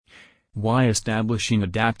Why establishing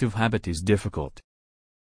adaptive habit is difficult.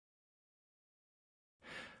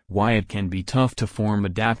 Why it can be tough to form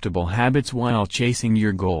adaptable habits while chasing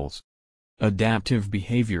your goals. Adaptive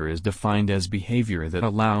behavior is defined as behavior that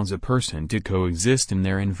allows a person to coexist in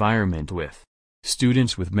their environment with.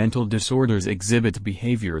 Students with mental disorders exhibit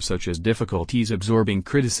behavior such as difficulties absorbing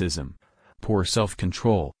criticism, poor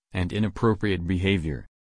self-control, and inappropriate behavior.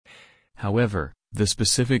 However, the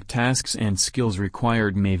specific tasks and skills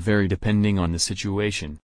required may vary depending on the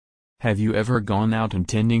situation. Have you ever gone out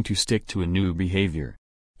intending to stick to a new behavior,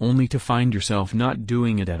 only to find yourself not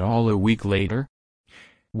doing it at all a week later?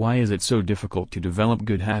 Why is it so difficult to develop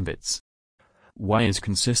good habits? Why is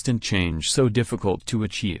consistent change so difficult to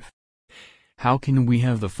achieve? How can we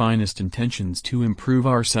have the finest intentions to improve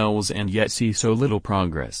ourselves and yet see so little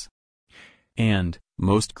progress? And,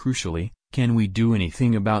 most crucially, can we do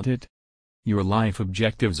anything about it? Your life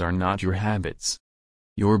objectives are not your habits.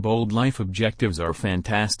 Your bold life objectives are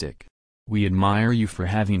fantastic. We admire you for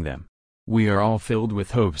having them. We are all filled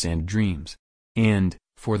with hopes and dreams. And,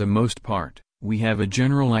 for the most part, we have a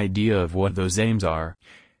general idea of what those aims are,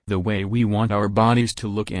 the way we want our bodies to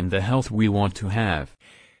look and the health we want to have,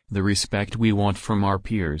 the respect we want from our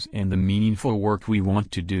peers and the meaningful work we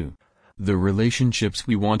want to do, the relationships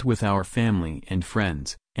we want with our family and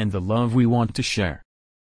friends, and the love we want to share.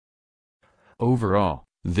 Overall,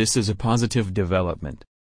 this is a positive development.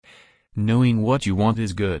 Knowing what you want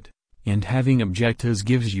is good, and having objectives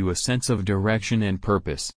gives you a sense of direction and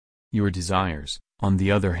purpose. Your desires, on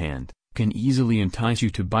the other hand, can easily entice you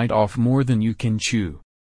to bite off more than you can chew.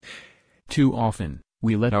 Too often,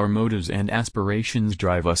 we let our motives and aspirations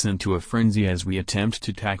drive us into a frenzy as we attempt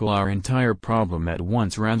to tackle our entire problem at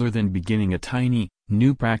once rather than beginning a tiny,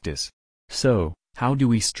 new practice. So, how do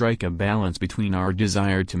we strike a balance between our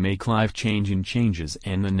desire to make life-changing changes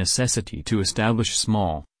and the necessity to establish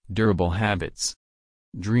small, durable habits?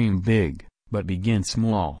 Dream big, but begin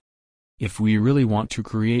small. If we really want to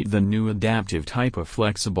create the new adaptive type of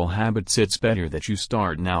flexible habits, it's better that you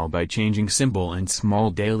start now by changing simple and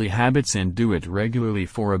small daily habits and do it regularly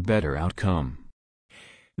for a better outcome.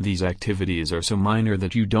 These activities are so minor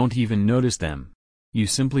that you don't even notice them. You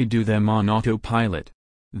simply do them on autopilot.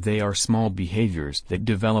 They are small behaviors that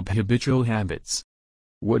develop habitual habits.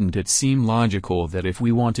 Wouldn't it seem logical that if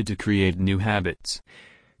we wanted to create new habits,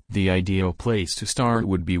 the ideal place to start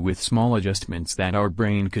would be with small adjustments that our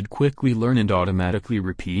brain could quickly learn and automatically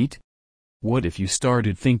repeat? What if you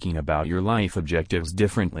started thinking about your life objectives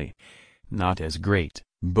differently? Not as great,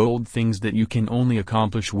 bold things that you can only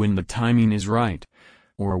accomplish when the timing is right,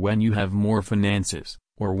 or when you have more finances,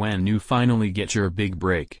 or when you finally get your big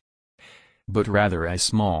break. But rather as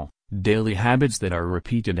small, daily habits that are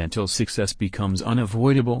repeated until success becomes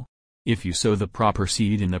unavoidable. If you sow the proper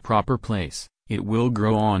seed in the proper place, it will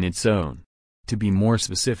grow on its own. To be more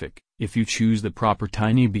specific, if you choose the proper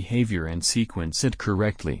tiny behavior and sequence it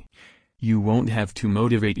correctly, you won't have to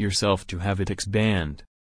motivate yourself to have it expand.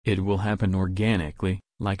 It will happen organically,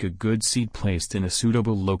 like a good seed placed in a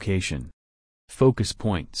suitable location. Focus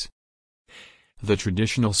points. The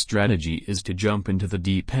traditional strategy is to jump into the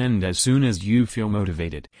deep end as soon as you feel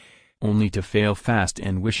motivated, only to fail fast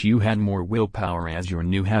and wish you had more willpower as your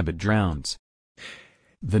new habit drowns.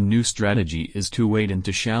 The new strategy is to wade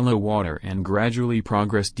into shallow water and gradually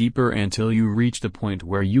progress deeper until you reach the point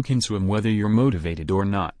where you can swim whether you're motivated or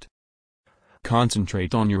not.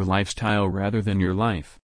 Concentrate on your lifestyle rather than your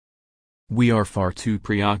life. We are far too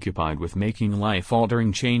preoccupied with making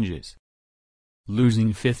life-altering changes.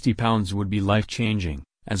 Losing 50 pounds would be life-changing,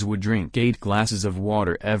 as would drink 8 glasses of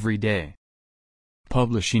water every day.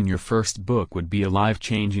 Publishing your first book would be a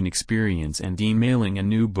life-changing experience, and emailing a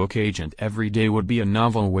new book agent every day would be a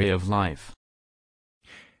novel way of life.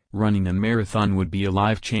 Running a marathon would be a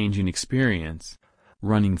life-changing experience.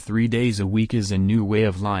 Running 3 days a week is a new way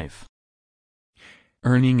of life.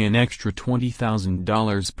 Earning an extra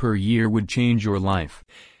 $20,000 per year would change your life.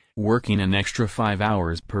 Working an extra 5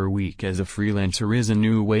 hours per week as a freelancer is a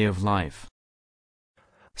new way of life.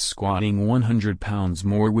 Squatting 100 pounds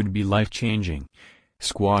more would be life-changing.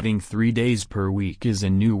 Squatting 3 days per week is a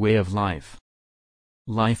new way of life.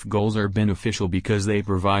 Life goals are beneficial because they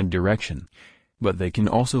provide direction, but they can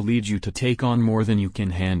also lead you to take on more than you can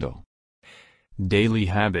handle. Daily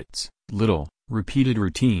habits, little, repeated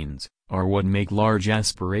routines, are what make large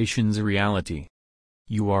aspirations a reality.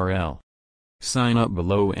 URL. Sign up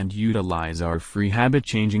below and utilize our free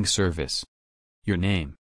habit-changing service. Your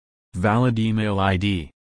name. Valid email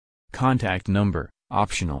ID. Contact number,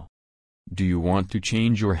 optional. Do you want to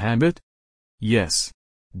change your habit? Yes.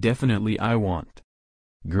 Definitely I want.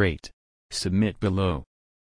 Great. Submit below.